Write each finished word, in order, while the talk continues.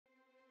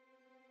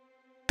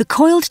The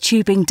Coiled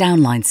Tubing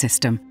Downline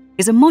System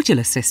is a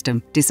modular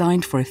system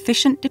designed for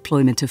efficient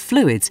deployment of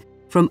fluids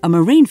from a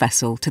marine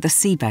vessel to the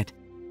seabed,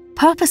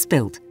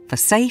 purpose-built for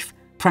safe,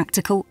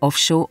 practical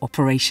offshore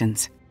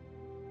operations.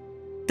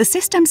 The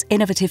system's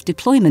innovative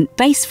deployment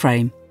base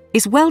frame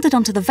is welded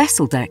onto the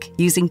vessel deck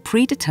using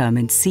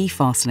predetermined sea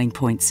fastening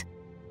points.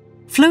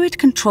 Fluid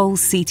Control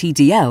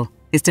CTDL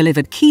is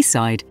delivered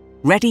quayside,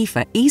 ready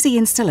for easy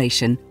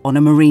installation on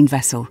a marine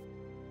vessel.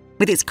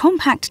 With its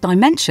compact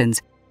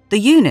dimensions, the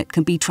unit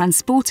can be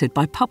transported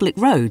by public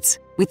roads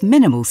with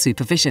minimal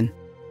supervision.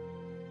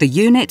 The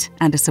unit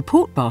and a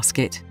support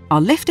basket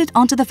are lifted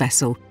onto the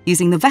vessel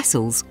using the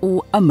vessels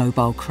or a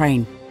mobile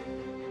crane.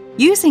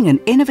 Using an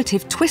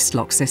innovative twist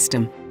lock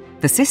system,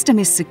 the system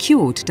is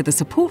secured to the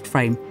support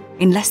frame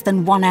in less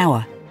than 1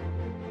 hour.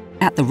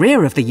 At the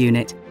rear of the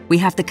unit, we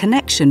have the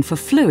connection for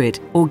fluid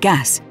or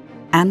gas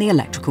and the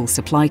electrical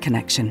supply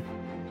connection.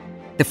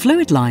 The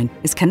fluid line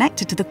is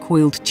connected to the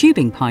coiled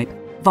tubing pipe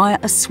via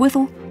a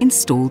swivel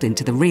installed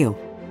into the reel.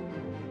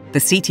 The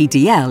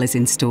CTDL is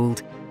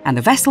installed and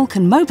the vessel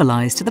can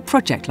mobilise to the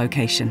project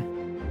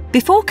location.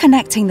 Before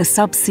connecting the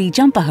subsea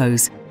jumper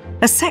hose,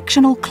 a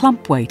sectional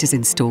clump weight is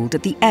installed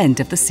at the end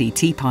of the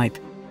CT pipe.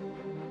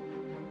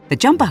 The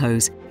jumper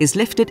hose is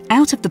lifted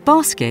out of the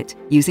basket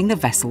using the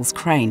vessel's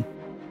crane.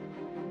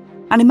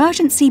 An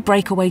emergency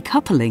breakaway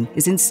coupling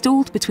is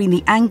installed between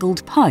the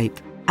angled pipe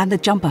and the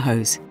jumper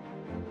hose.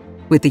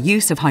 With the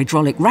use of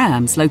hydraulic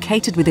rams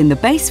located within the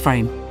base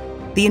frame,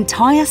 the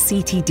entire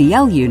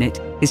CTDL unit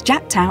is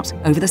jacked out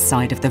over the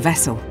side of the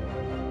vessel.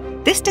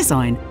 This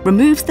design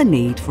removes the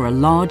need for a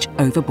large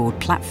overboard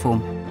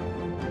platform.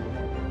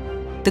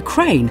 The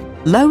crane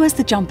lowers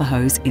the jumper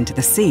hose into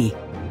the sea.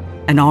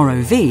 An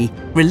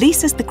ROV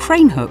releases the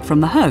crane hook from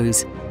the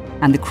hose,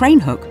 and the crane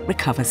hook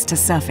recovers to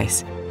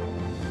surface.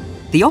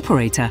 The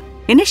operator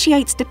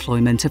initiates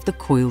deployment of the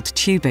coiled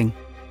tubing.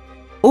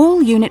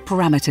 All unit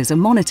parameters are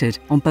monitored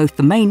on both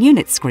the main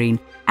unit screen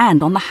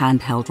and on the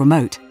handheld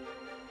remote.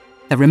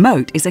 The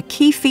remote is a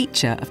key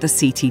feature of the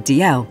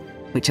CTDL,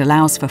 which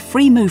allows for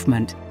free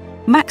movement,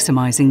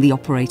 maximising the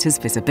operator's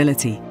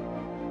visibility.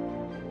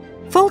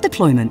 Full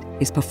deployment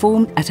is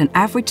performed at an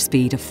average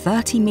speed of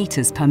 30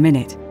 metres per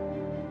minute.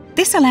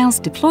 This allows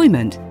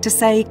deployment to,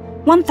 say,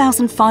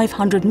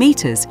 1,500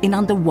 metres in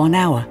under 1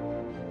 hour.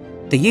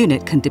 The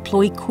unit can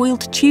deploy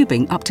coiled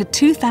tubing up to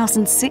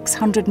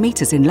 2,600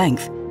 metres in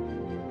length.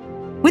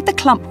 With the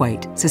clump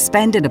weight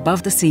suspended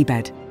above the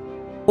seabed,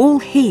 all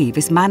heave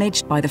is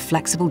managed by the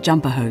flexible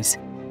jumper hose.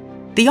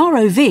 The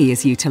ROV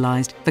is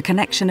utilised for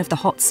connection of the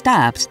hot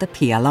stab to the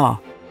PLR.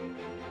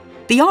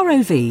 The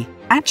ROV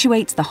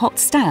actuates the hot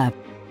stab,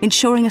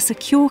 ensuring a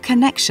secure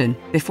connection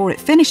before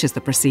it finishes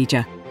the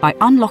procedure by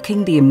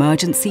unlocking the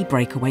emergency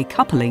breakaway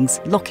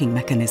coupling's locking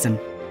mechanism.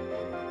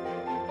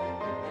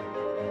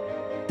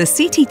 The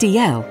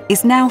CTDL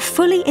is now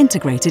fully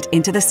integrated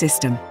into the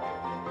system,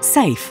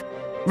 safe,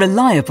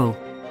 reliable,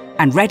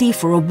 and ready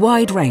for a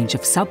wide range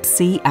of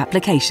subsea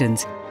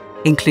applications,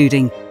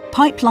 including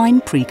pipeline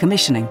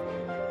pre-commissioning,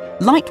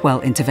 light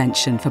well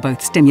intervention for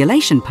both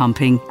stimulation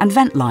pumping and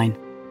vent line,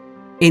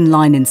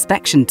 inline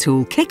inspection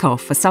tool kickoff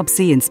for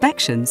subsea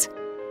inspections,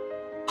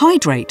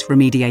 hydrate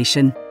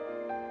remediation,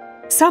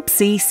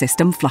 subsea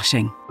system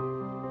flushing.